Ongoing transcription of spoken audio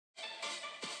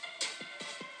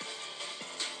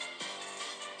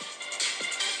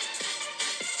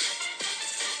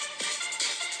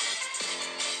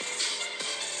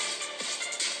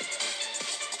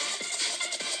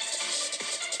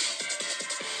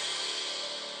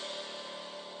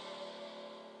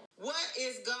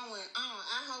is going on?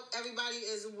 I hope everybody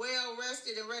is well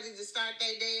rested and ready to start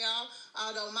their day off.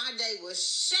 Although my day was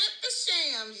shut to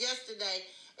shams yesterday,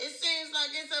 it seems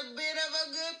like it's a bit of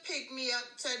a good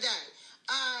pick-me-up today.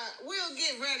 We'll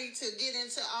get ready to get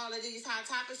into all of these hot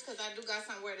topics because I do got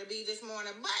somewhere to be this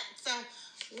morning. But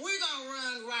we're going to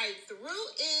run right through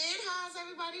it. How's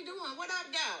everybody doing? What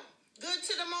up, though? Good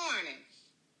to the morning.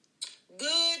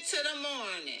 Good to the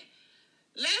morning.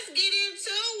 Let's get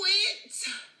into it.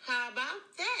 How about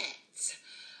that?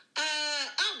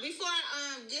 Before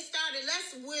I get started,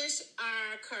 let's wish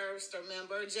our Curvester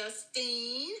member,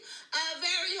 Justine, a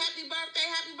very happy birthday.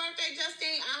 Happy birthday,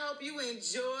 Justine. I hope you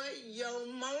enjoy your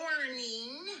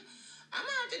morning. I'm going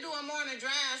to have to do a morning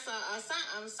drive or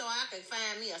something so I can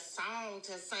find me a song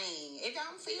to sing. It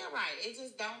don't feel right. It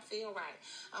just don't feel right.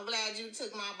 I'm glad you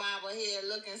took my bobblehead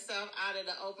looking self out of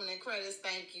the opening credits.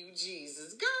 Thank you,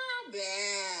 Jesus. Girl,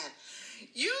 bad.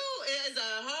 You is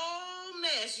a whole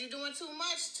mess. You doing too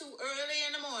much too early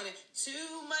in the morning.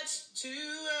 Too much too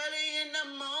early in the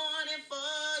morning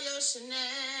for your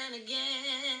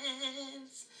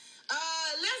shenanigans.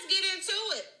 Let's get into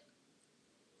it.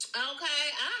 Okay,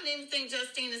 I don't even think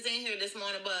Justine is in here this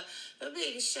morning, but a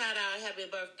big shout out, happy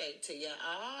birthday to you.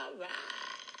 All right.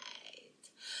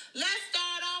 Let's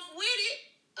start off with it.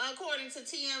 According to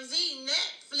TMZ,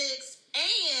 Netflix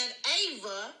and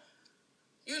Ava,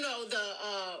 you know, the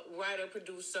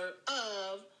writer-producer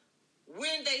of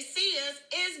When They See Us,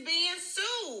 is being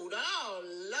sued. Oh,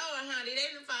 Lord, honey, they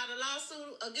done filed a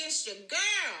lawsuit against your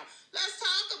girl. Let's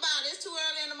talk about it. It's too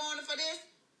early in the morning for this.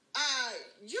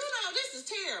 This is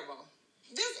terrible.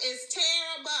 This is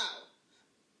terrible.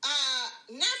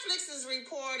 Netflix is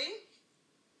reporting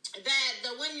that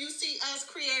the When You See Us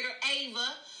creator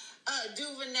Ava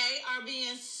DuVernay are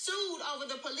being sued over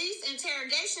the police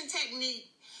interrogation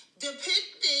technique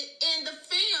depicted in the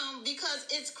film because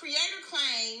its creator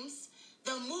claims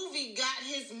the movie got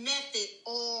his method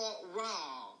all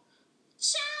wrong.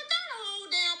 Child, throw the whole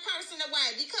damn person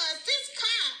away because this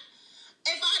cop,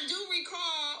 if I do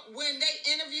recall, when they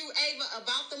interviewed Ava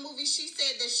about the movie, she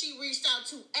said that she reached out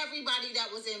to everybody that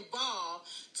was involved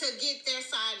to get their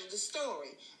side of the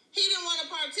story. He didn't want to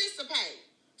participate.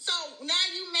 So now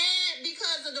you mad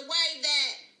because of the way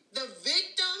that the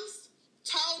victims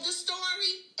told the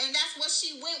story, and that's what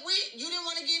she went with? You didn't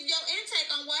want to give your intake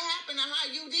on what happened or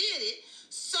how you did it.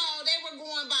 So they were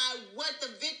going by what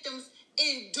the victims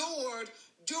endured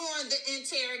during the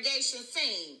interrogation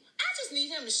scene. I just need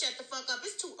him to shut the fuck up.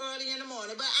 It's too early in the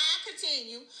morning. But I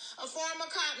continue. A former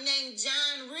cop named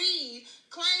John Reed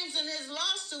claims in his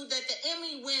lawsuit that the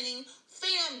Emmy-winning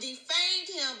film defamed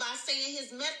him by saying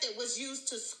his method was used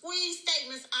to squeeze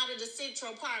statements out of the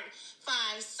Central Park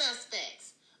 5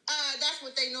 suspects. That's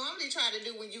what they normally try to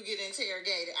do when you get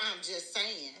interrogated. I'm just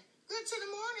saying. Good to the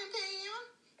morning, Pam.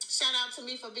 Shout out to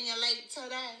me for being late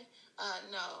today.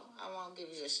 No, I won't give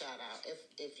you a shout out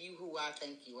if you who I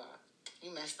think you are.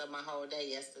 You messed up my whole day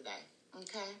yesterday.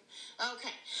 Okay.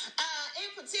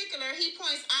 In particular, he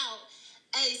points out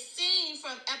a scene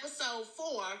from episode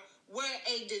 4 where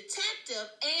a detective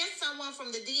and someone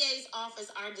from the DA's office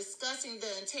are discussing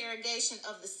the interrogation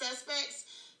of the suspects.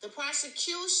 The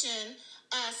prosecution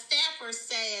staffer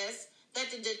says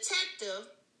that the detective,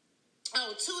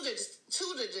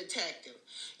 to the detective,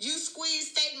 you squeeze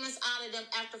statements out of them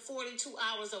after 42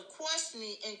 hours of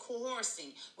questioning and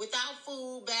coercing, without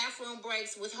food, bathroom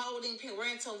breaks, withholding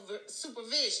parental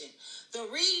supervision. The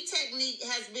Reed technique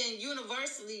has been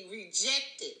universally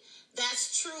rejected.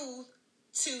 That's true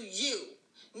to you.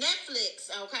 Netflix,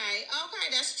 okay,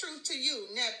 that's true to you,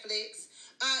 Netflix.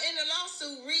 In the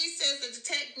lawsuit, Reed says that the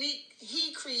technique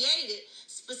he created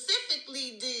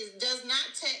specifically does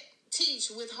not teach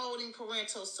withholding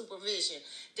parental supervision,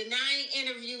 denying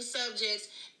interview subjects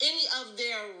any of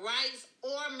their rights,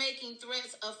 or making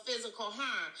threats of physical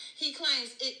harm. He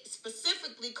claims it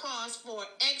specifically calls for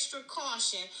extra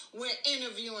caution when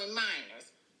interviewing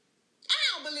minors. I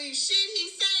don't believe shit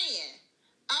he's saying.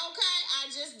 Okay, I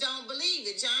just don't believe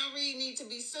it. John Reed needs to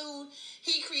be sued.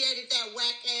 He created that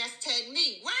whack-ass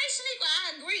technique. Right, Shaniqua?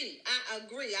 I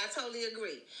agree. I totally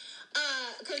agree.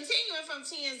 Continuing from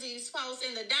TMZ's post,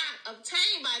 in the doc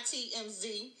obtained by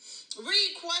TMZ,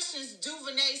 Reed questions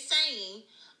DuVernay saying,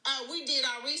 we did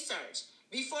our research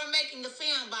before making the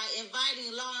film by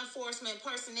inviting law enforcement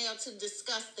personnel to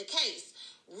discuss the case.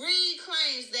 Reed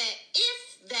claims that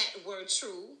if that were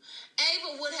true,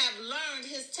 Ava would have learned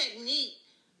his technique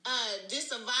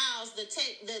disavows the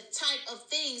type of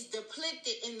things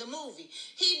depicted in the movie.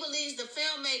 He believes the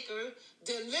filmmaker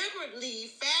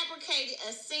deliberately fabricated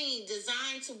a scene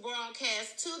designed to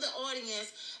broadcast to the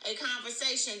audience a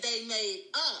conversation they made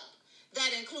up.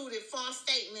 that included false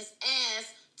statements as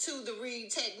to the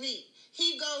Reid technique.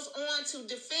 He goes on to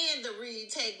defend the Reid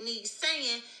technique,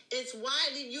 saying it's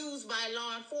widely used by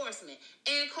law enforcement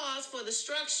and calls for the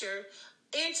structured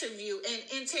interview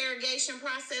and interrogation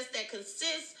process that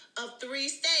consists of 3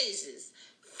 stages: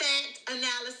 fact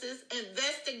analysis,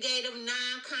 investigative,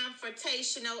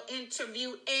 non-confrontational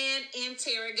interview, and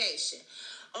interrogation.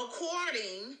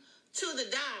 According to the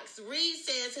docs, Reid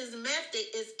says his method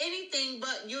is anything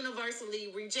but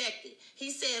universally rejected.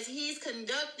 He says he's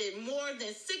conducted more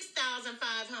than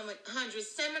 6,500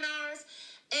 seminars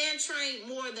and trained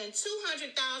more than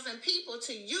 200,000 people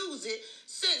to use it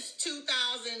since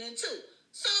 2002.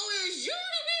 So is you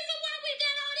the reason why we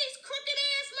got all these crooked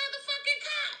ass motherfucking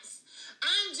cops?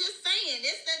 I'm just saying,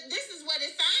 this is what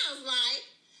it sounds like.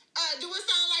 Do it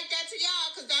sound like that to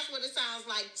y'all? Because that's what it sounds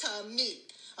like to me.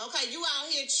 Okay, you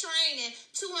out here training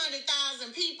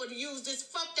 200,000 people to use this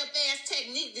fucked up ass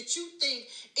technique that you think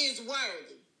is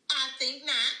worthy. I think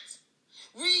not.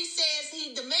 Reid says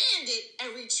he demanded a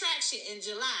retraction in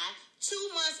July, 2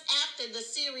 months after the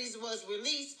series was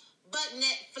released, but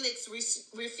Netflix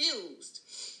refused.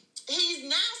 He's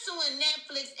now suing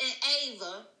Netflix and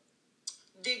Ava,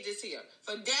 dig this here,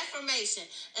 for defamation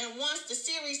and wants the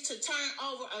series to turn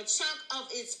over a chunk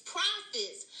of its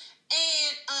profits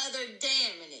and other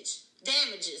damages.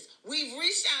 We've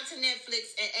reached out to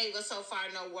Netflix and Ava. So far,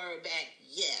 no word back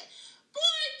yet.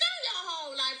 Boy, throw your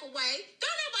whole life away.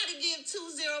 Don't nobody give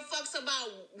 20 fucks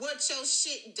about what your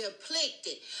shit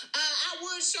depicted. I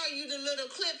would show you the little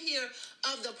clip here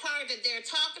of the part that they're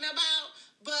talking about,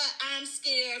 but I'm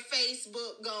scared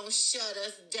Facebook gonna shut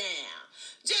us down.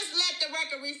 Just let the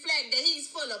record reflect that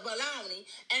he's full of baloney,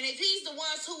 and if he's the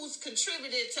ones who's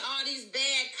contributed to all these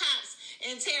bad cops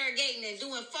interrogating and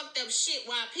doing fucked up shit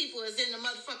while people is in the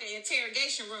motherfucking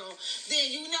interrogation room,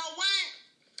 then you know what?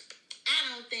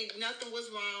 I don't think nothing was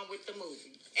wrong with the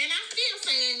movie. And I still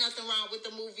say ain't nothing wrong with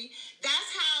the movie. That's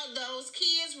how those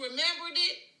kids remembered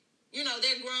it. You know,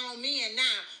 they're grown men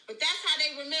now. But that's how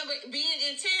they remember being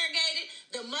interrogated.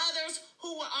 The mothers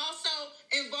who were also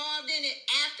involved in it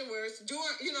afterwards,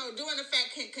 during the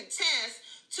fact, can contest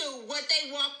to what they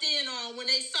walked in on when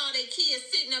they saw their kids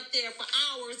sitting up there for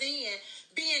hours in,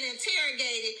 being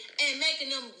interrogated and making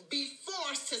them be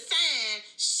forced to sign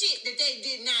shit that they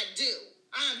did not do.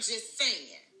 I'm just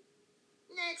saying.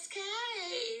 Next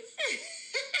case.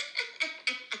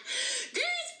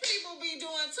 These people be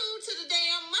doing too the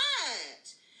damn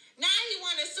much. Now he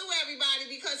want to sue everybody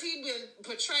because he been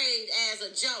portrayed as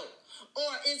a joke.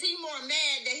 Or is he more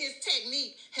mad that his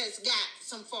technique has got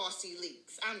some falsy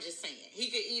leaks? I'm just saying. He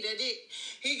could eat a dick.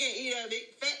 He can eat a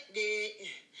big fat dick.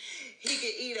 He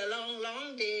could eat a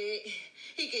long dick.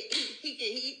 He could eat.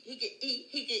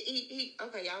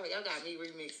 Okay, y'all got me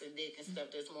remixing dick and stuff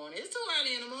this morning. It's too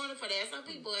early in the morning for that. Some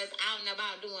people is out and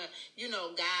about doing,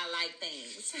 guy-like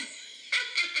things.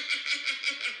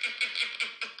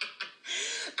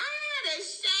 The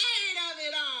shade of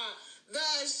it all.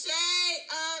 The shade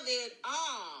of it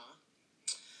all.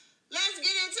 Let's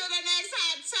get into the next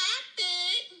hot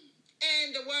topic.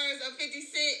 In the words of 50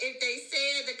 Cent, if they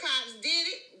said the cops did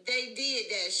it, they did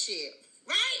that shit.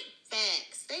 Right?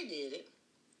 Facts. They did it.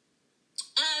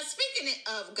 Speaking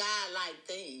of God-like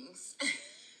things,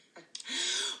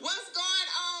 what's going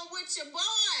on with your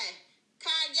boy?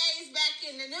 Kanye's back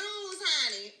in the news,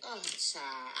 honey. Oh,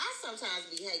 child. I sometimes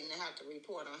be hating to have to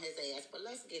report on his ass, but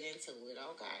let's get into it,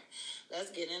 okay? Let's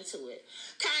get into it.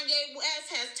 Kanye West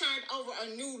has turned over a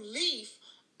new leaf,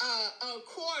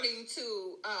 according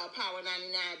to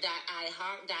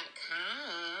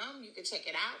power99.iheart.com. You can check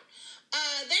it out.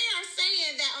 They are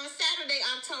saying that on Saturday,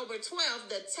 October 12th,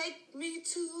 the Take Me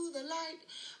to the Light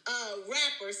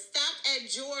rapper stopped at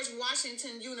George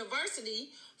Washington University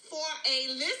for a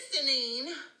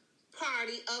listening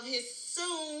party of his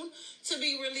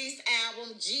soon-to-be-released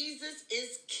album, Jesus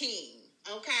is King,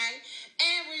 okay?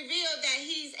 And revealed that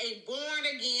he's a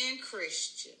born-again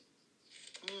Christian.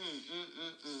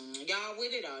 Y'all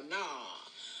with it or nah?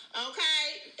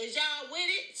 Okay? Is y'all with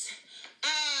it?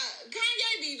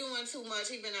 Kanye be doing too much.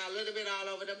 He been a little bit all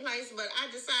over the place, but I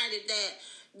decided that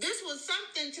this was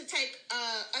something to take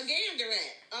a gander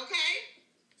at, okay?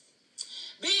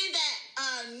 Being that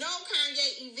no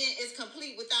Kanye event is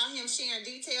complete without him sharing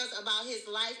details about his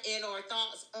life and or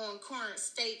thoughts on current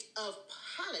state of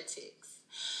politics.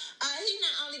 He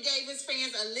not only gave his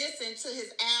fans a listen to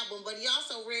his album, but he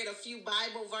also read a few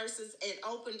Bible verses and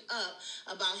opened up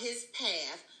about his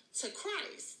path to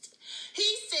Christ.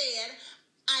 He said,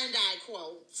 and I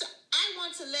quote, "I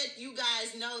want to let you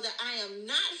guys know that I am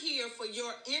not here for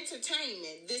your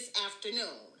entertainment this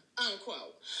afternoon,"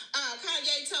 unquote.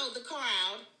 Kanye told the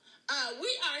crowd,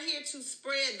 We are here to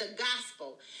spread the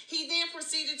gospel. He then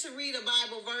proceeded to read a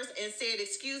Bible verse and said,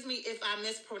 excuse me if I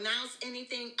mispronounce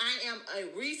anything. I am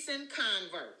a recent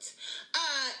convert.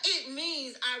 It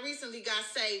means I recently got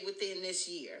saved within this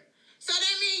year. So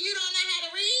that means you don't know how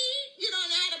to read? You don't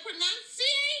know how to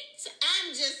pronunciate?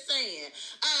 I'm just saying.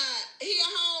 He a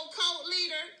whole cult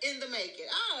leader in the making.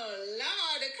 Oh,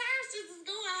 Lord, the curses is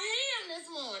going ham this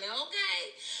morning,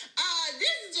 okay?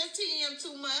 This is just TM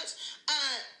too much.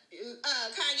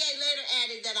 Kanye later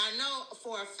added that I know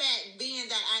for a fact, being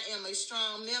that I am a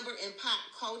strong member in pop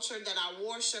culture, that I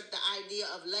worship the idea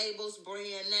of labels,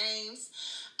 brand names.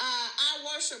 I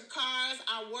worship cars.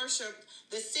 I worship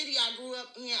the city I grew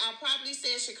up in. I probably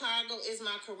said Chicago is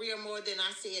my career more than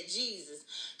I said Jesus.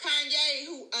 Kanye,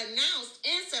 who announced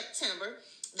in September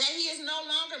that he is no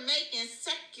longer making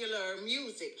secular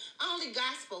music, only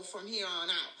gospel from here on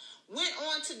out, went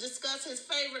on to discuss his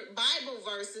favorite Bible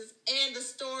verses and the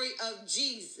story of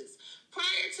Jesus.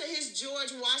 Prior to his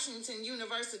George Washington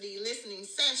University listening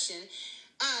session,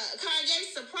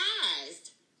 Kanye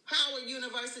surprised Howard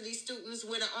University students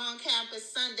with an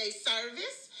on-campus Sunday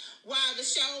service. While the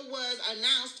show was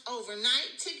announced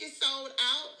overnight, tickets sold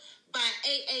out by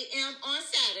 8 a.m. on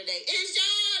Saturday. Is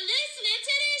y'all listening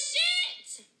to this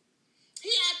shit?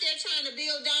 He out there trying to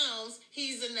build domes.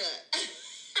 He's a nut.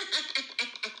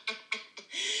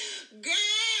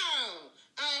 Girl,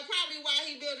 probably why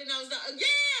he building those domes.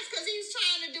 Yes, because he's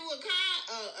trying to do a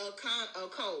cult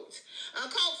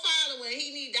following.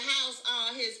 He need to house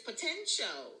all his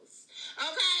potentials.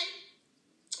 Okay.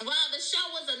 While the show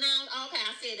was announced, okay,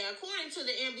 I said that. According to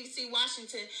the NBC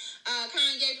Washington,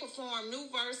 Kanye performed new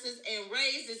verses and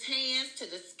raised his hands to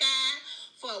the sky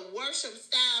for a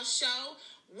worship-style show,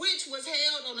 which was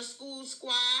held on the school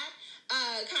squad.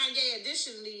 Kanye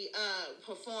additionally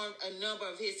performed a number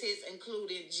of his hits,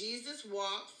 including Jesus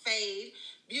Walk, Fade,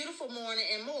 Beautiful Morning,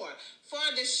 and more.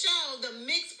 For the show, the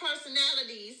mixed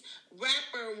personalities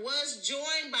rapper was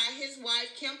joined by his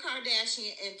wife, Kim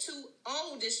Kardashian, and two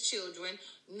oldest children,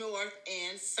 North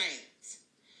and Saint.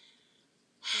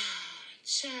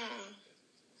 Child.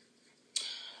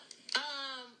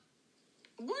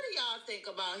 What do y'all think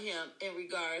about him in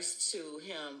regards to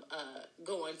him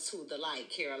going to the light,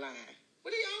 Caroline?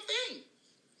 What do y'all think?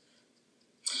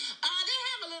 They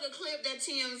have a little clip that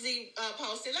TMZ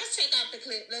posted. Let's check out the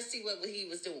clip. Let's see what he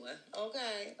was doing.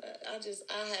 Okay. I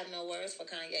have no words for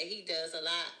Kanye. He does a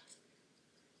lot.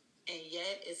 And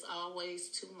yet it's always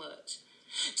too much.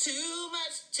 Too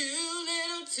much, too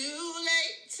little, too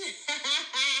late.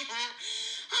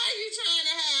 How are you trying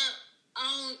to have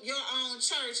your own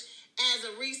church as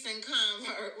a recent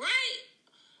convert, right?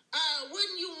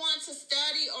 Wouldn't you want to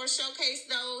study or showcase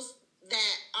those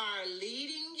that are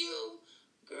leading you?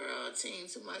 Girl, team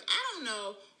too much. I don't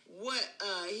know what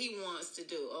he wants to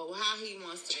do or how he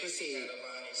wants to proceed.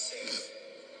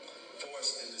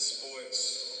 Forced into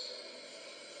sports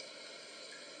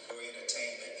or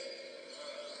entertainment.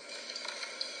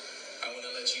 I want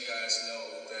to let you guys know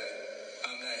that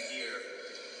I'm not here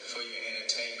for your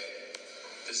entertainment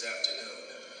this afternoon.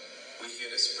 We're here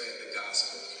to spread the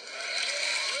gospel.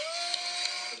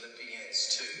 Philippians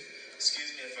 2.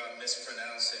 Excuse me if I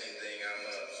mispronounce anything. I'm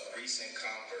a recent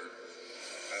convert.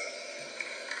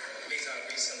 It means I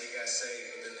recently got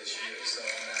saved within this year, so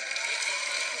I'm not.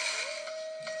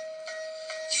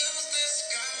 Use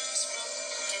this gospel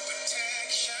for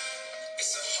protection.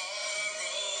 It's a hard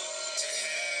road to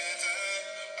heaven.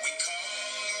 We call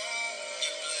on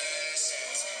your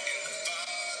blessings. In the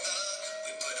Father,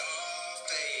 we put our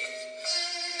faith.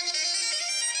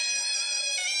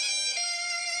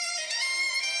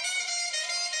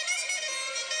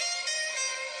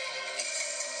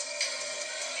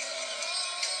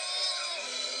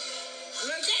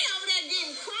 Look, they over there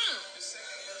getting crunk. The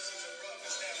second verse is a rough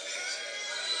as that picture.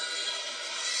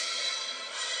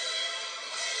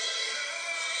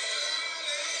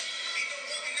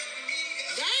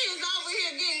 They is over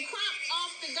here getting crunk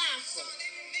off the gospel.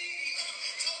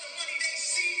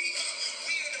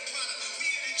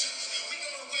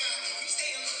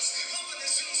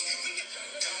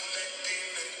 Don't let them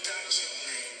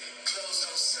indoctrinate. Close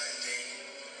on Sunday.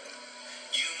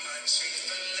 You my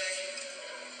Chick-fil-A.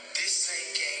 This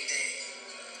ain't game day.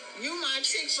 You my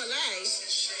Chick-fil-A.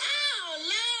 Oh,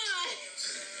 Lord.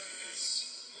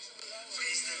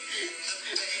 Raise them in the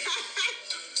faith.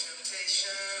 Through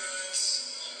temptations.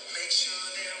 Make sure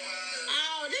they're wise.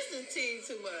 Oh, this is team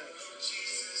too much.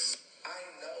 Jesus. I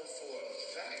know for a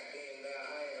fact, being that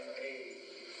I am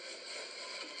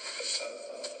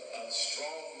a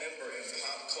strong member in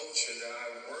pop culture, that I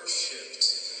worshipped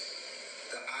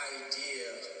the idea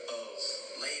of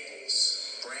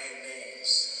labels, brand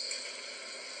names.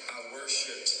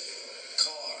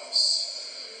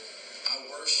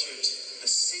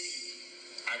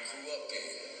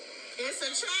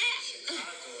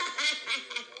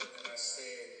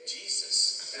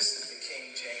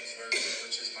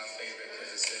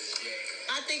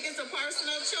 is a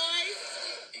personal choice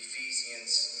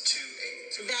Ephesians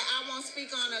 2:8. that I won't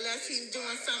speak on unless he's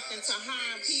doing something to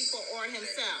harm people or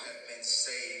himself. Have been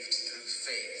saved through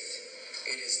faith.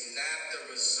 It is not the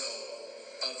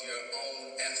result of your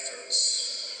own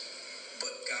efforts,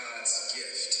 but God's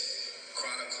gift.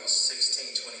 Chronicles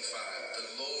 16:25.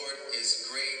 The Lord is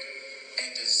great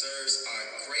and deserves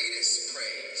our greatest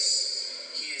praise.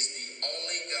 He is the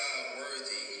only God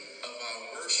worthy of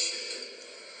our worship.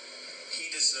 He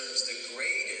deserves the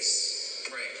greatest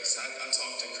praise. I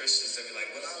talk to Christians that be like,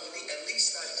 well, at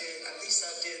least I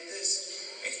did this,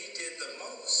 and he did the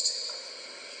most.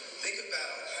 Think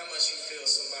about how much you feel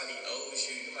somebody owes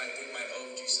you. They might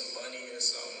owe you some money or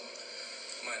something.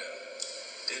 Might have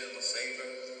did them a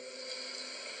favor.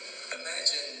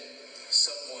 Imagine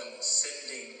someone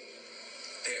sending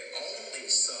their only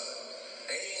son.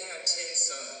 They ain't have 10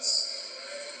 sons.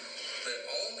 Their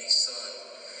only son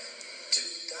to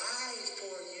die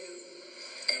for you.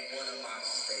 And one of my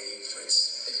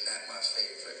favorites, if not my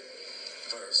favorite,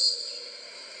 verse.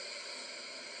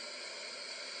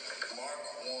 Mark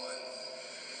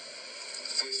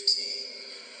 1:15.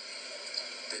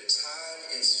 The time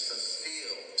is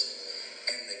fulfilled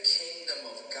and the kingdom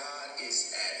of God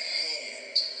is at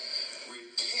hand.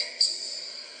 Repent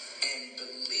and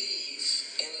believe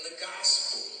in the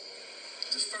gospel.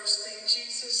 The first thing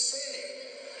Jesus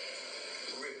said,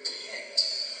 repent.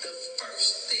 The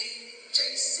first thing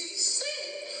JC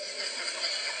said.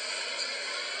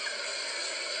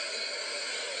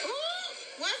 Ooh,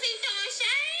 was he throwing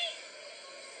shade?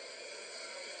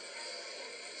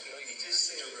 He just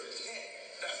said repent.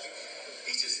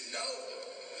 He just know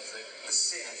the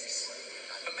sins.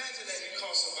 Imagine that you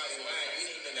call somebody lying. You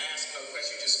didn't even ask no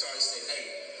question. You just started saying, hey,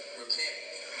 repent.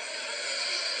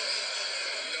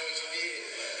 You know what you did?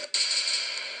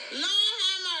 Lord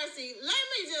have mercy. Let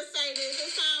me just say this.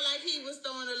 It sounded like he was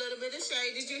throwing a little bit of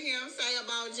shade. Did you hear him say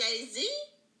about Jay-Z?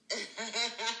 Okay.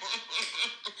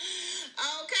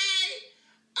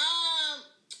 I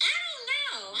don't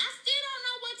know. I still don't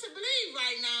know what to believe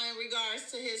right now in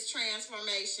regards to his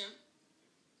transformation.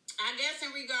 I guess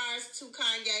in regards to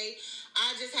Kanye,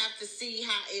 I just have to see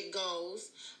how it goes.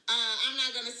 I'm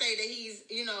not going to say that he's,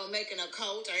 making a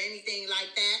cult or anything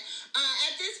like that.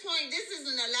 At this point, this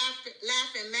isn't a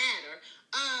laughing matter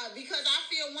because I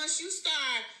feel once you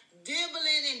start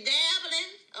dibbling and dabbling,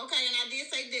 okay, and I did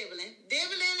say dibbling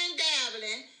and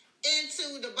dabbling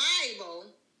into the Bible,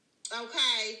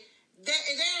 okay,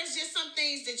 there's just some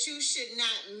things that you should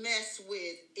not mess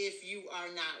with if you are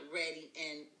not ready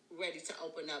to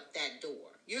open up that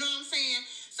door. You know what I'm saying?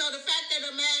 So the fact of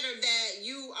the matter that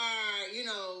you are,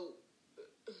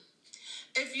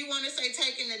 if you want to say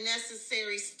taking the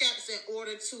necessary steps in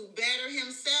order to better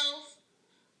himself,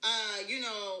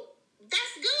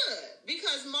 that's good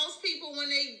because most people when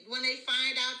they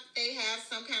find out they have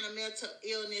some kind of mental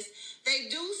illness, they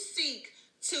do seek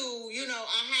to,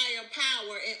 a higher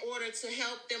power in order to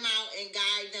help them out and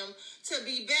guide them to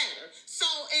be better. So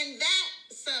in that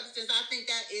substance, I think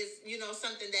that is,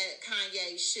 something that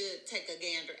Kanye should take a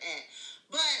gander at.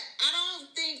 But I don't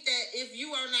think that if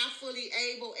you are not fully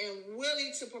able and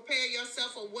willing to prepare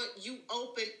yourself for what you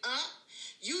open up,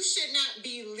 you should not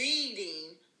be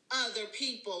leading other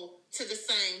people to the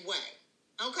same way.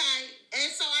 Okay?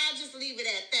 And so I'll just leave it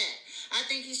at that. I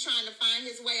think he's trying to find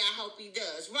his way. I hope he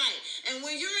does. Right. And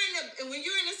when you're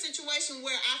in a situation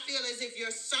where I feel as if you're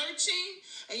searching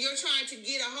and you're trying to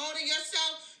get a hold of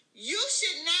yourself, you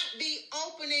should not be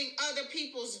opening other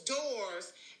people's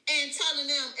doors and telling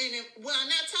them,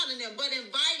 not telling them, but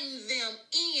inviting them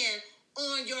in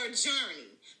on your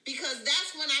journey. Because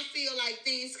that's when I feel like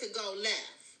things could go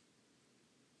left.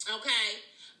 Okay?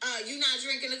 You're not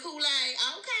drinking the Kool-Aid.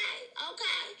 Okay.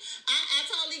 I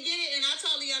totally get it and I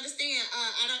totally understand.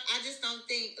 I just don't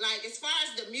think, like, as far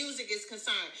as the music is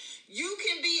concerned, you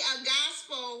can be a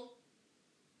gospel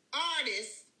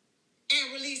artist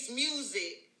and release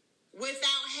music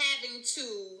without having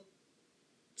to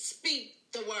speak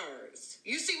the words.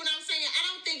 You see what I'm saying? I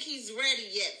don't think he's ready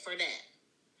yet for that.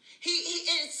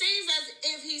 It seems as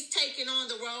if he's taking on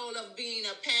the role of being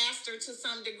a pastor to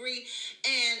some degree.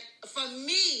 And for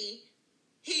me,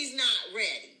 he's not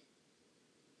ready.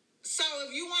 So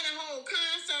if you want to hold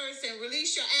concerts and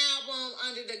release your album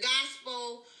under the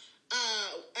gospel,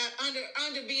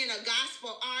 under being a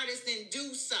gospel artist, then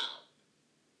do so.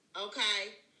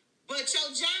 Okay? But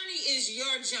your journey is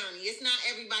your journey. It's not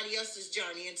everybody else's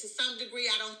journey. And to some degree,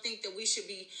 I don't think that we should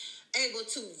be able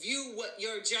to view what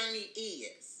your journey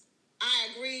is. I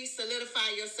agree. Solidify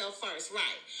yourself first.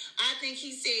 Right. I think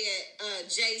he said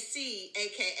JC,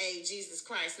 a.k.a. Jesus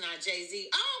Christ, not Jay-Z.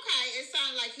 Oh, okay. It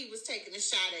sounded like he was taking a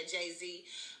shot at Jay-Z.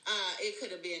 It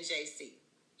could have been JC.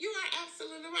 You are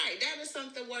absolutely right. That is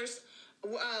something worth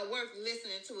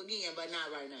listening to again, but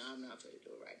not right now. I'm not going to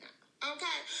do it right now.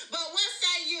 Okay? But what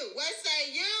say you? What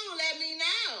say you? Let me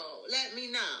know. Let me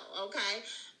know. Okay?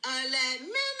 Let me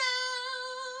know.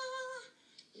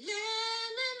 Let me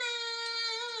know.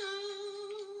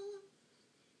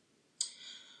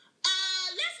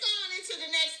 Let's go on into the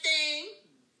next thing.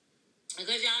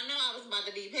 Because y'all know I was about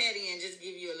to be petty and just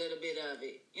give you a little bit of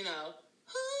it. You know.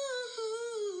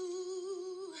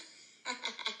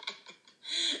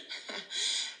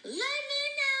 Let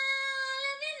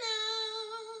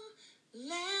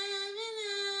me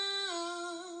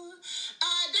know.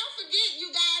 Don't forget,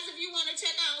 you guys, if you want to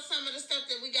check out some of the stuff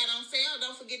that we got on sale,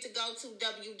 don't forget to go to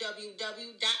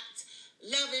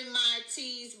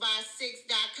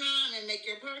www.lovingmyteesby6.com and make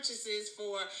your purchases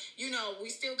for, we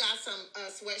still got some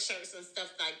sweatshirts and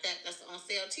stuff like that that's on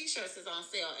sale. T-shirts is on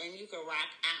sale, and you can rock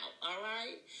out, all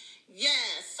right?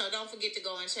 Yes, so don't forget to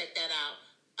go and check that out.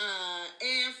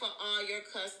 And for all your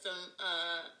custom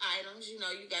items, you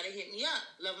got to hit me up.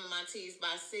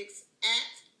 LovingMyTeesBy6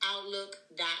 at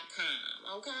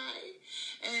Outlook.com. Okay?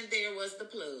 And there was the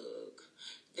plug.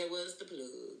 Let's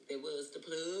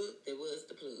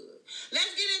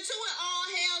get into it. All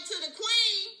hail to the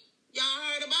queen. Y'all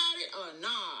heard about it or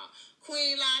nah?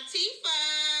 Queen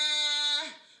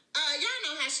Latifah. Y'all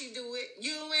know how she do it.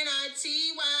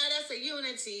 UNITY, that's a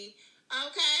unity.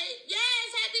 Okay?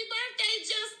 Yes, happy birthday,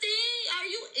 Justine. Are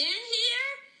you in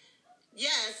here?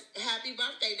 Yes, happy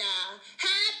birthday, doll.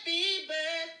 Happy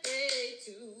birthday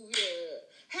to you.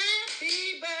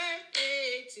 Happy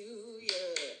birthday to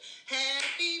you.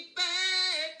 Happy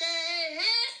birthday.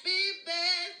 Happy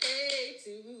birthday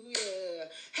to you.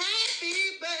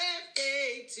 Happy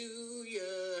birthday to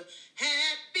you.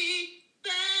 Happy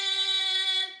birthday.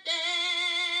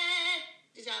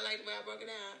 Did y'all like the way I broke it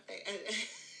down?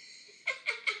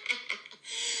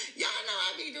 Y'all know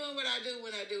I be doing what I do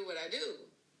when I do what I do.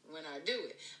 When I do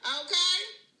it. Okay?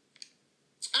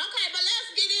 Okay, but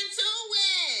let's get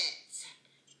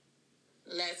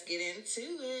into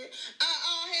it.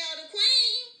 All hail the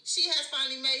queen. She has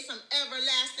finally made some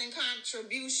everlasting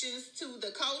contributions to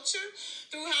the culture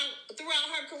throughout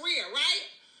her career, right?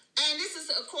 And this is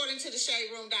according to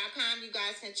theshaderoom.com. You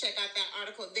guys can check out that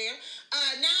article there.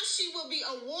 Now she will be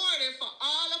awarded for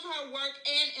all of her work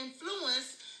and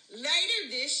influence later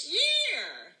this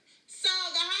year. So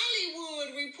the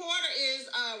Hollywood Reporter is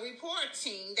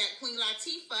reporting that Queen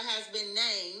Latifah has been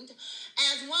named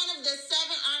as one of the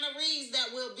 7 honorees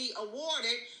that will be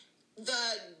awarded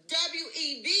the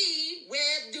WEB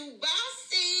Web Du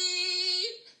Bossy.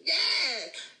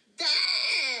 Yes.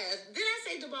 Did I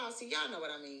say Du Bossy? Y'all know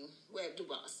what I mean. Web Du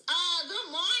Boss.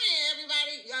 Good morning,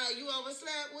 everybody. You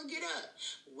overslept? Well, get up.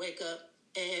 Wake up,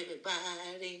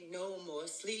 everybody. No more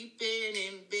sleeping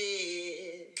in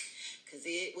bed. Cause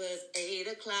it was 8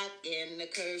 o'clock and the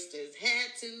Kirsters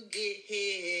had to get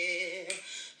here.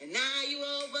 And now you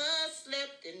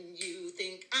overslept and you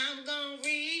think I'm gonna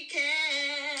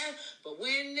recap. But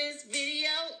when this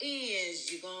video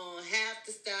ends, you're gonna have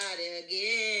to start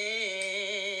again.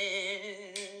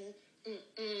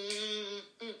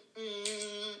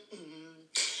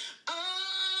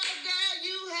 Oh, girl,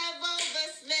 you have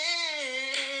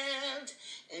overslept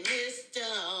and missed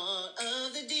all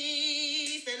of the D's.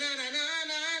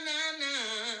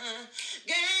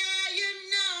 Girl, you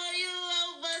know you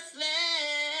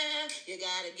overslept. You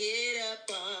gotta get up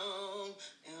on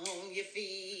your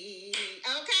feet.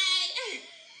 Okay?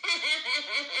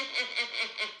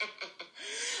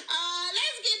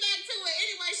 Let's get back to it.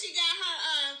 Anyway, she got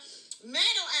her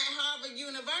medal at Harvard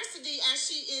University as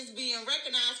she is being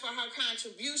recognized for her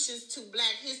contributions to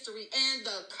Black history and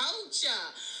the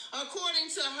culture. According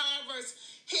to Harvard's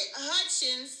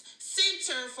Hutchins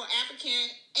Center for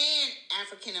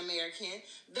African American,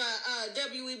 the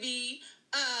WEB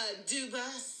Du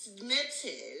Bois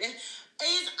Method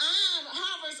is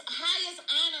Harvard's highest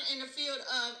honor in the field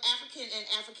of African and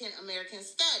African American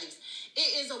studies.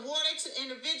 It is awarded to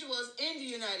individuals in the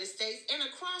United States and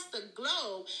across the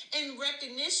globe in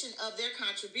recognition of their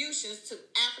contributions to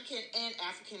African and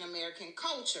African American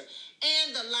culture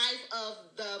and the life of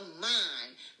the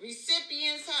mind.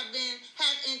 Recipients have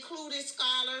included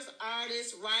scholars,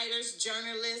 artists, writers,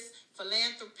 journalists,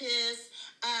 philanthropists,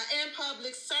 and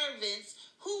public servants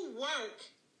whose work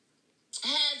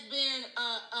has been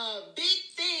a big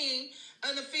thing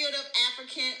in the field of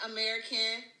African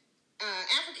American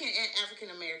African and African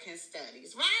American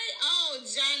Studies, right? Oh,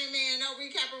 Johnny Man, no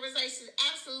recapitation,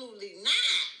 absolutely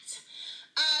not.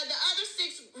 The other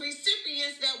 6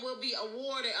 recipients that will be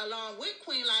awarded along with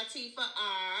Queen Latifah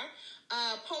are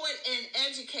poet and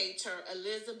educator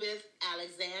Elizabeth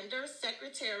Alexander,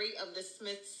 Secretary of the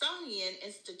Smithsonian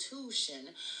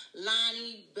Institution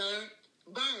Lonnie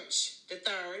Bunch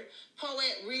III,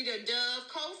 poet Rita Dove,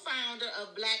 co-founder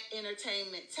of Black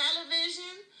Entertainment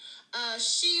Television,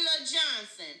 Sheila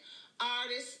Johnson,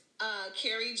 artist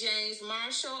Kerry James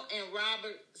Marshall, and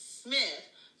Robert Smith,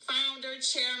 founder,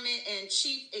 chairman, and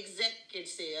chief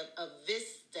executive of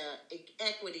Vista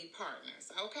Equity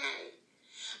Partners. Okay?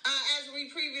 As we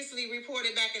previously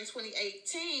reported back in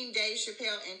 2018, Dave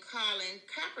Chappelle and Colin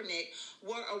Kaepernick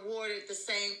were awarded the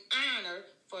same honor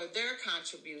for their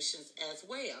contributions as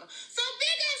well. So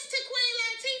big ups to Queen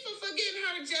Latifah for getting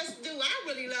her just due. I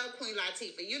really love Queen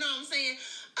Latifah. You know what I'm saying?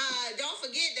 Don't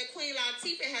forget that Queen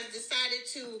Latifah has decided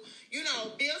to,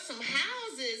 build some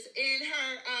houses in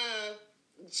her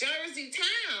Jersey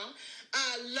town,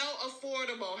 low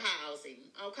affordable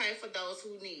housing, okay, for those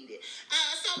who need it.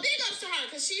 So big ups to her,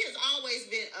 because she has always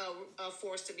been a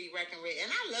force to be reckoned with.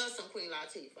 And I love some Queen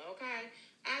Latifah, okay?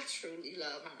 I truly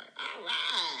love her. All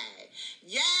right.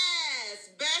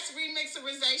 Yes. Best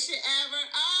remixerization ever.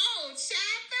 Oh,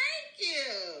 child, thank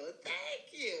you. Thank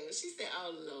you. She said,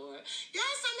 oh, Lord.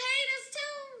 Y'all some haters,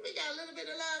 too? We got a little bit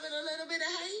of love and a little bit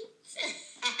of hate.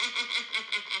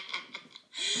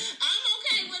 I'm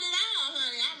okay with it all,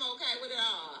 honey. I'm okay with it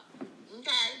all.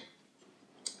 Okay?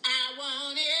 I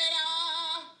want it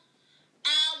all.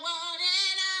 I want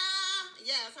it all.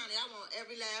 Yes, honey, I want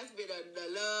every last bit of the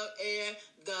love and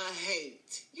the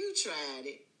hate. You tried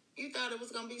it. You thought it was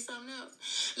going to be something else.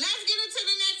 Let's get into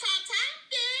the next hot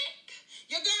topic.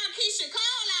 Your girl Keisha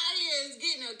Cole out here is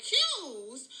getting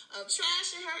accused of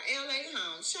trashing her LA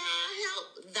home. Child,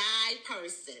 help thy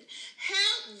person.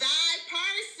 Help thy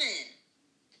person.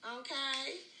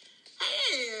 Okay?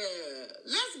 Yeah.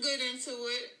 Let's get into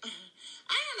it.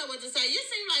 I don't know what to say. You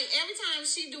seem like every time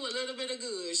she do a little bit of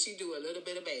good, she do a little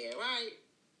bit of bad, right?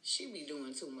 She be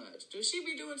doing too much. Do she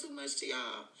be doing too much to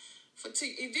y'all? Do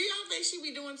y'all think she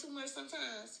be doing too much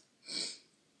sometimes?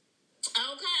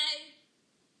 Okay.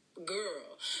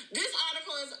 Girl. This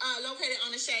article is located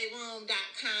on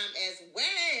theshaderoom.com as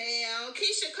well.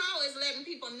 Keisha Cole is letting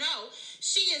people know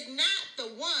she is not the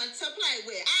one to play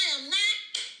with. I am not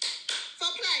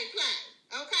for play.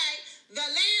 Okay? The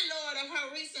landlord of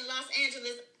her recent Los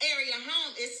Angeles area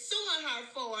home is suing her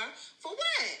for what?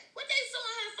 What they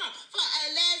suing her for? For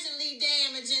allegedly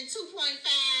damaging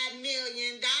 $2.5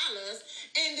 million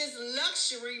in this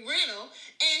luxury rental.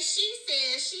 And she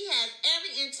says she has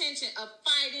every intention of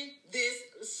fighting this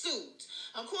suit.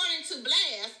 According to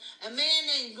Blast, a man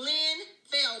named Glenn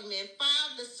Feldman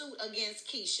filed the suit against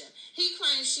Keisha. He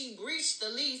claims she breached the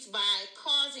lease by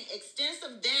causing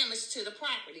extensive damage to the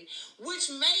property, which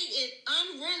made it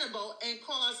unrentable and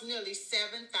caused nearly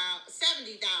 $70,000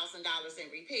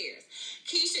 in repairs.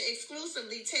 Keisha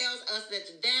exclusively tells us that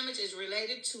the damage is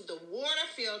related to the water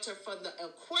filter for the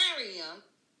aquarium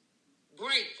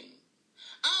breaking.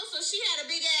 Also, she had a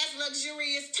big-ass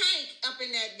luxurious tank up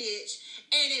in that bitch,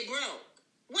 and it broke.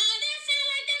 Well, that sounds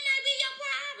like that might be your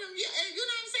problem. You know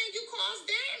what I'm saying? You caused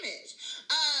damage.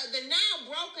 The now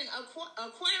broken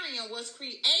aquarium was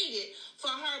created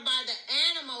for her by the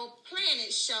Animal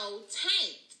Planet show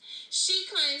Tanked. She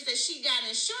claims that she got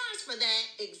insurance for that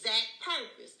exact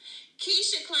purpose.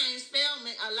 Keisha claims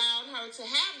Feldman allowed her to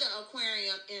have the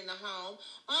aquarium in the home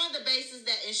on the basis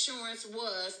that insurance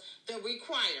was the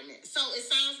requirement. So it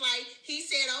sounds like he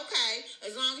said, okay,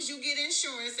 as long as you get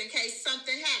insurance in case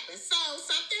something happens. So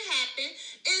something happened.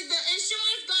 Is the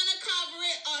insurance going to cover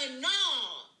it or no?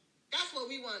 That's what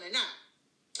we want to know.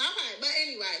 Okay, but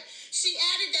anyway, she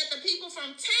added that the people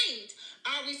from Tanked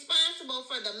are responsible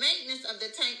for the maintenance of the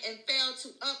tank and failed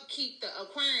to upkeep the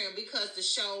aquarium because the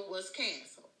show was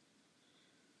canceled.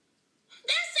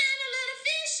 That sounds a little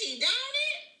fishy, don't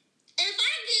it? If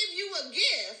I give you a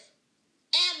gift,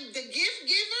 am the gift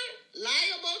giver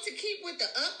liable to keep with the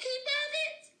upkeep of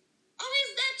it? Or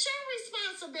is that your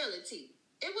responsibility?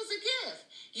 It was a gift.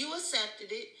 You accepted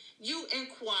it. You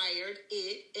inquired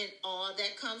it and all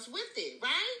that comes with it,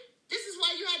 right? This is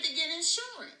why you had to get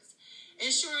insurance.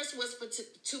 Insurance was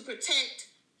to protect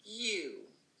you.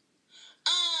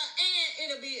 And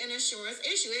it'll be an insurance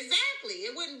issue. Exactly.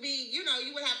 It wouldn't be, you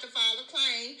would have to file a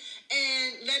claim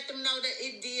and let them know that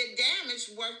it did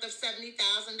damage worth of $70,000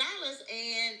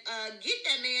 and get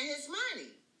that man his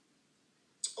money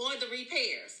or the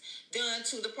repairs done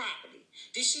to the property.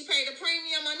 Did she pay the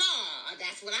premium or not?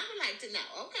 That's what I would like to know.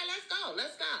 Okay, let's go.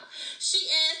 She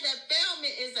adds that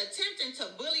Feldman is attempting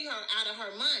to bully her out of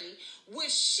her money,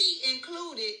 which she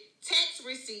included text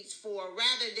receipts for,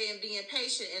 rather than being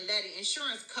patient and letting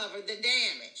insurance cover the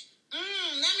damage.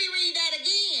 Let me read that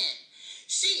again.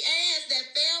 She adds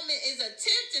that Feldman is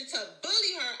attempting to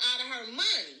bully her out of her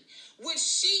money, which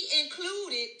she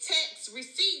included text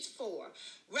receipts for,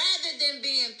 rather than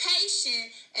being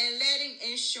patient and letting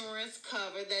insurance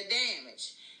cover the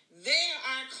damage. There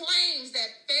are claims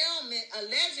that Feldman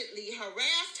allegedly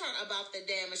harassed her about the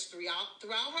damage throughout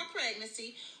her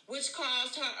pregnancy, which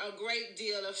caused her a great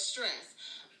deal of stress.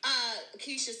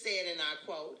 Keisha said, and I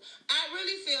quote, "I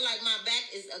really feel like my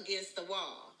back is against the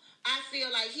wall. I feel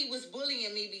like he was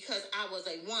bullying me because I was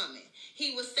a woman.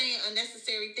 He was saying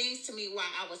unnecessary things to me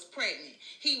while I was pregnant.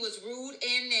 He was rude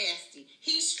and nasty.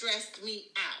 He stressed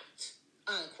me out,"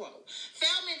 unquote.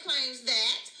 Feldman claims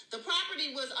that the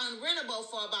property was unrentable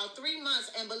for about 3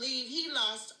 months and believed he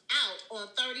lost out on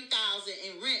 $30,000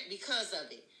 in rent because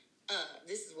of it.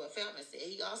 This is what Feldman said.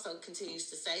 He also continues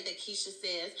to say that Keisha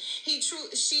says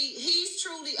he's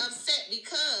truly upset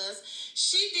because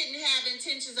she didn't have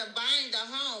intentions of buying the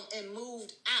home and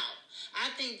moved out.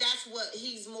 I think that's what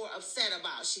he's more upset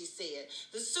about, she said.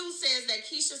 The suit says that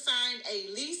Keisha signed a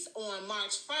lease on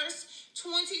March 1st,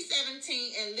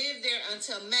 2017 and lived there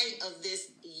until May of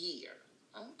this year.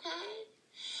 Okay.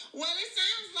 Well, it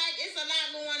sounds like it's a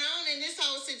lot going on in this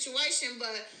whole situation,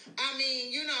 but I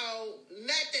mean,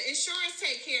 let the insurance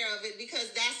take care of it,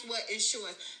 because that's what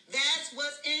insurance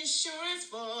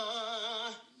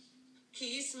for.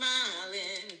 Keep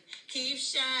smiling, keep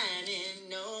shining,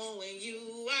 knowing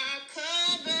you are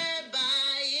covered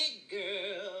by it,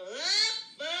 girl.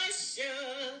 For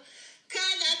sure.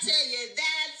 'Cause I tell you,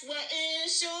 that's what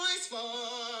insurance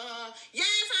for. Yes,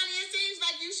 honey, it seems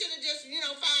like you should have just,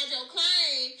 filed your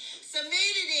claim,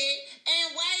 submitted it,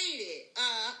 and waited.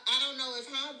 I don't know if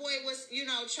homeboy was,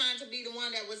 trying to be the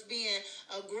one that was being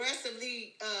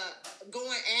aggressively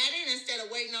going at it instead of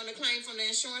waiting on the claim from the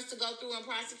insurance to go through and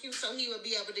prosecute, so he would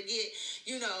be able to get,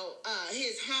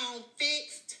 his home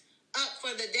fixed up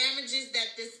for the damages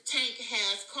that this tank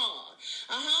has caused.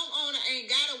 A homeowner ain't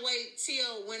gotta wait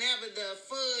till whenever the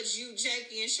fudge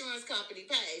Jakey insurance company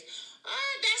pays.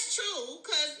 That's true,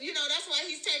 because, that's why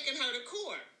he's taking her to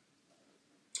court.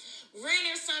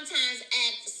 Renters sometimes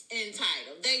act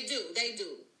entitled. They do.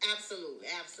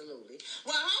 Absolutely.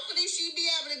 Well, hopefully she'll be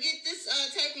able to get this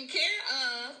taken care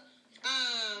of.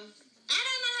 I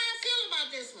don't know how I feel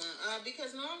about this one,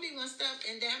 because normally when stuff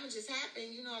and damages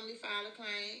happen, you normally file a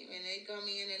claim, and they come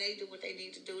in and they do what they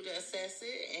need to do to assess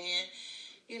it, and,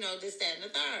 this, that, and the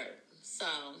third. So,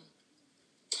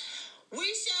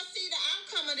 we shall see the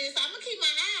outcome of this. I'm going to keep my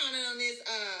eye on this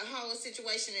whole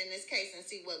situation in this case and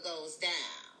see what goes down.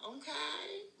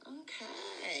 Okay.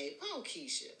 Oh,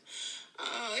 Keisha.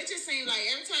 Oh, it just seems like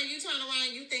every time you turn around,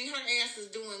 you think her ass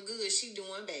is doing good, she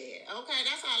doing bad. Okay,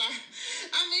 that's all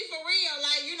I mean, for real.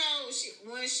 Like,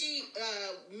 when she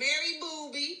married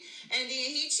Booby, and then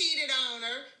he cheated on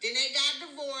her, then they got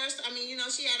divorced. I mean,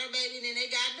 she had her baby, then they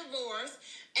got divorced.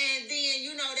 And then,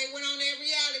 they went on that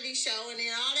reality show, and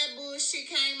then all that bullshit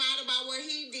came out about what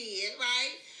he did,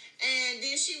 right? And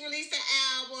then she released an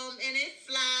album, and it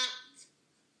flopped.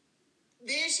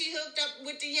 Then she hooked up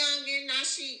with the youngin'. Now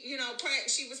she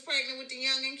was pregnant with the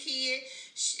youngin' kid,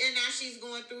 and now she's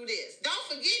going through this. Don't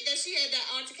forget that she had that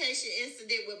altercation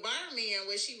incident with Birdman,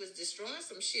 where she was destroying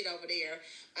some shit over there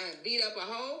and beat up a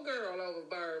whole girl over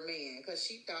Birdman because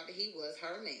she thought that he was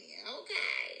her man.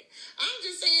 Okay. I'm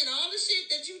just saying, all the shit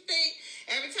that you think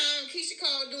every time Keisha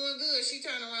Cole doing good, she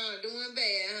turn around and doing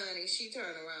bad, honey. She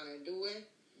turn around and doing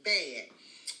bad.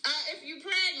 If you're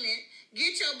pregnant,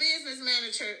 get your business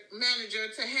manager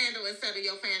to handle and settle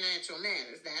your financial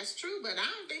matters. That's true, but I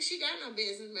don't think she got no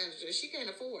business manager. She can't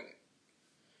afford it.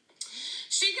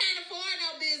 She can't afford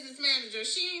no business manager.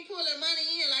 She ain't pulling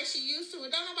money in like she used to.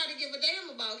 And don't nobody give a damn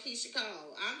about Keisha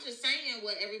Cole. I'm just saying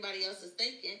what everybody else is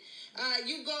thinking.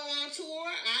 You go on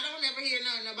tour. I don't ever hear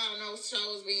nothing about no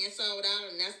shows being sold out,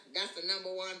 and that's the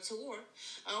number one tour.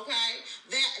 Okay?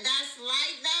 That's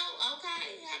light though.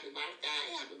 Okay? Happy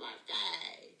birthday.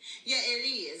 Yeah, it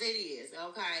is.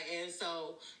 Okay? And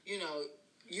so, you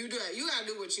gotta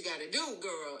do what you gotta do,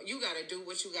 girl. You gotta do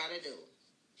what you gotta do.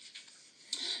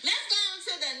 Let's go on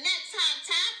to the next hot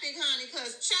topic, honey,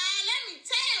 because, child, let me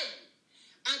tell you.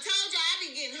 I told you I be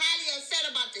getting highly upset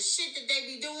about the shit that they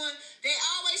be doing. They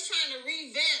always trying to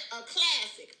revamp a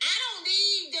classic. I don't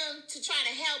need them to try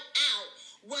to help out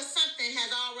what something has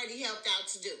already helped out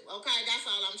to do. Okay? That's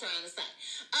all I'm trying to say.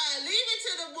 Leave it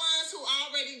to the ones who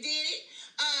already did it.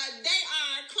 They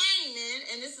are claiming,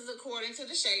 and this is according to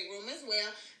the Shade Room as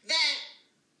well, that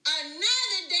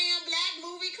another damn black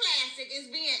movie classic is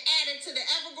being added to the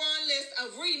ever-growing list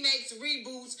of remakes,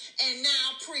 reboots, and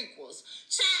now prequels.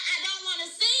 Child, I don't want to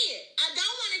see it. I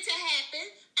don't want it to happen.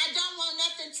 I don't want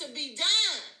nothing to be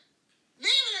done.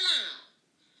 Leave it alone.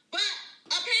 But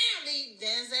apparently,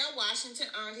 Denzel Washington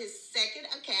earned his second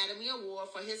Academy Award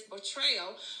for his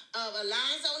portrayal of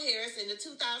Alonzo Harris in the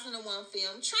 2001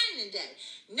 film Training Day.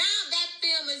 Now that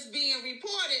film is being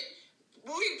reported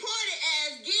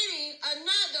as getting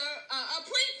another a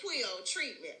prequel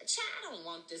treatment. Child, I don't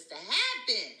want this to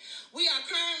happen. We are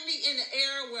currently in the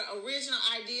era where original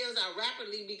ideas are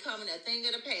rapidly becoming a thing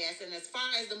of the past. And as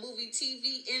far as the movie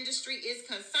TV industry is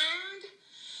concerned,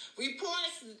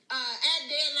 reports at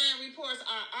Deadline reports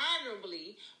are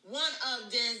arguably one of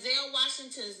Denzel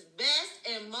Washington's best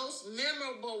and most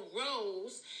memorable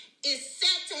roles is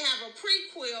set to have a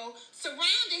prequel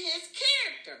surrounding his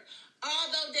character.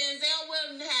 Although Denzel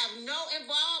will have no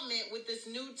involvement with this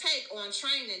new take on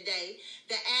Training Day,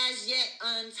 the as yet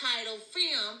untitled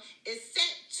film is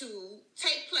set to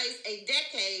take place a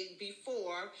decade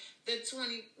before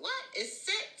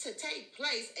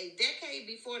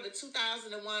the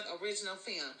 2001 original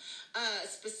film,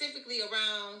 specifically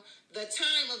around the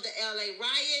time of the LA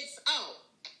riots.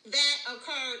 That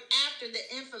occurred after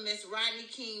the infamous Rodney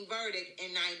King verdict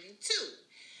in 92.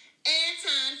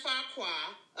 Anton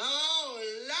Fuqua,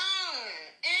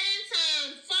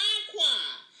 Anton Fuqua,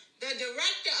 the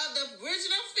director of the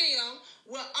original film,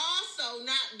 will also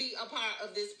not be a part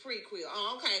of this prequel.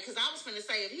 Okay, because I was going to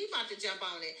say, if he about to jump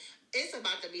on it, it's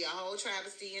about to be a whole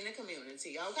travesty in the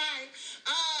community, okay?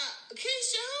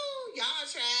 Keisha, y'all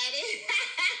tried it.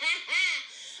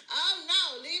 Oh,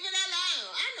 no, leave it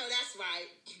alone. I know that's right.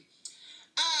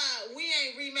 We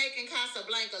ain't remaking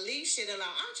Casablanca. Leave shit alone.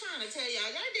 I'm trying to tell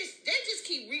y'all, they just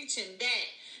keep reaching back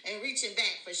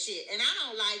for shit. And I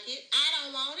don't like it. I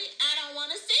don't want it. I don't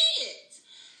want to see it.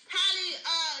 Holly,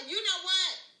 you know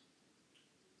what?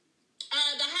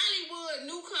 The Hollywood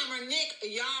newcomer Nick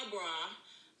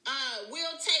Yarbrough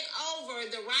will take over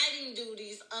the writing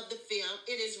duties of the film.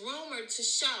 It is rumored to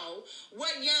show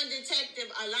what young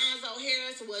detective Alonzo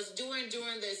Harris was doing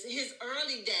during his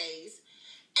early days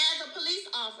as a police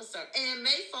officer, and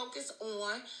may focus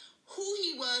on who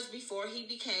he was before he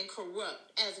became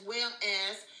corrupt, as well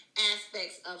as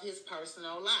aspects of his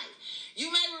personal life. You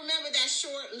may remember that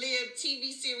short-lived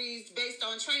TV series based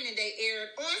on Training Day aired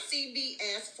on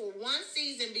CBS for one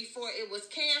season before it was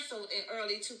canceled in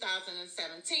early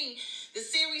 2017. The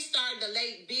series starred the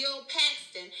late Bill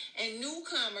Paxton and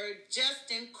newcomer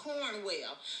Justin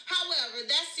Cornwell. However,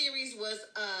 that series was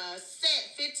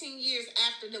set 15 years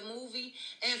after the movie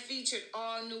and featured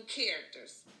all new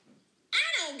characters.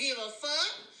 I don't give a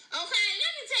fuck. Okay,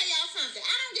 let me tell y'all something.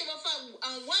 I don't give a fuck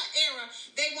on what era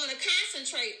they want to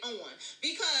concentrate on,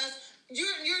 because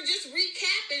you're just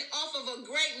recapping off of a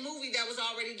great movie that was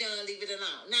already done. Leave it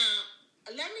alone. Now,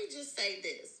 let me just say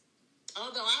this.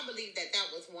 Although I believe that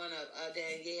was one of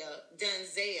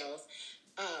Denzel's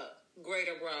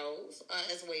greater roles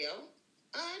as well,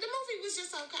 the movie was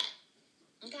just okay.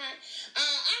 Okay,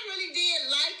 I really did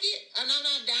like it, and I'm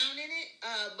not down in it,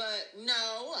 but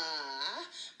no,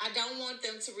 I don't want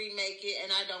them to remake it,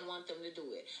 and I don't want them to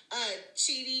do it.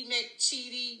 Cheaty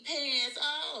McCheaty Pants,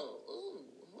 ooh,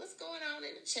 what's going on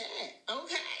in the chat?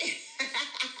 Okay.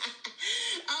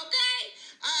 Okay,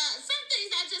 some things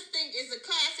I just think is a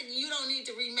classic you don't need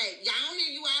to remake. Y'all don't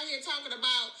hear you out here talking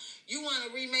about you want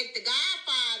to remake The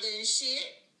Godfather and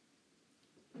shit.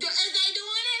 Is they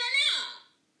doing it or not?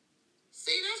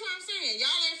 See, that's what I'm saying.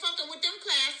 Y'all ain't fucking with them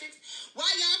classics. Why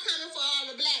y'all coming for all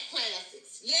the black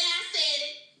classics? Yeah, I said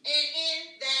it. And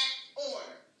in that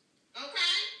order.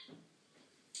 Okay?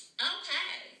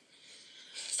 Okay.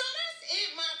 So that's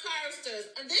it, my Carsters.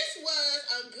 This was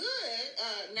a good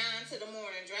 9 to the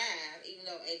morning drive, even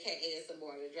though AKA it's a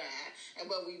morning drive,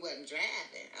 but we wasn't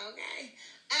driving, okay?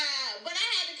 But I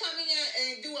had to come in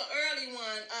and do an early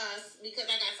one because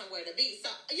I got somewhere to be.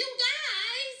 So, you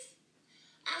guys,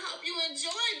 I hope you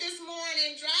enjoyed this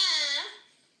morning drive.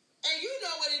 And you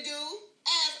know what to do.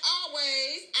 As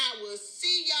always, I will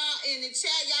see y'all in the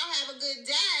chat. Y'all have a good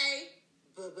day.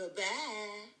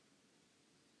 Bye-bye.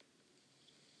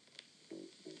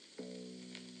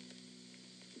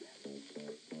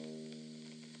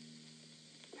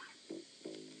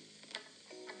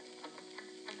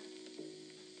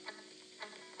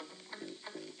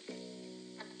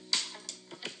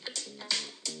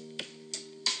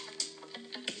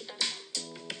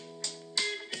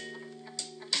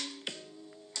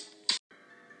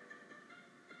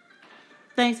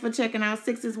 Thanks for checking out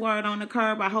Six's Word on the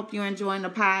Curb. I hope you're enjoying the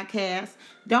podcast.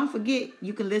 Don't forget,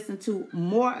 you can listen to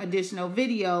more additional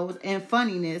videos and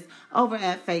funniness over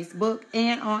at Facebook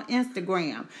and on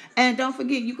Instagram. And don't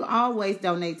forget, you can always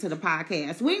donate to the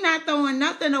podcast. We're not throwing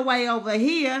nothing away over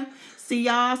here. See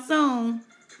y'all soon.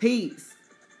 Peace.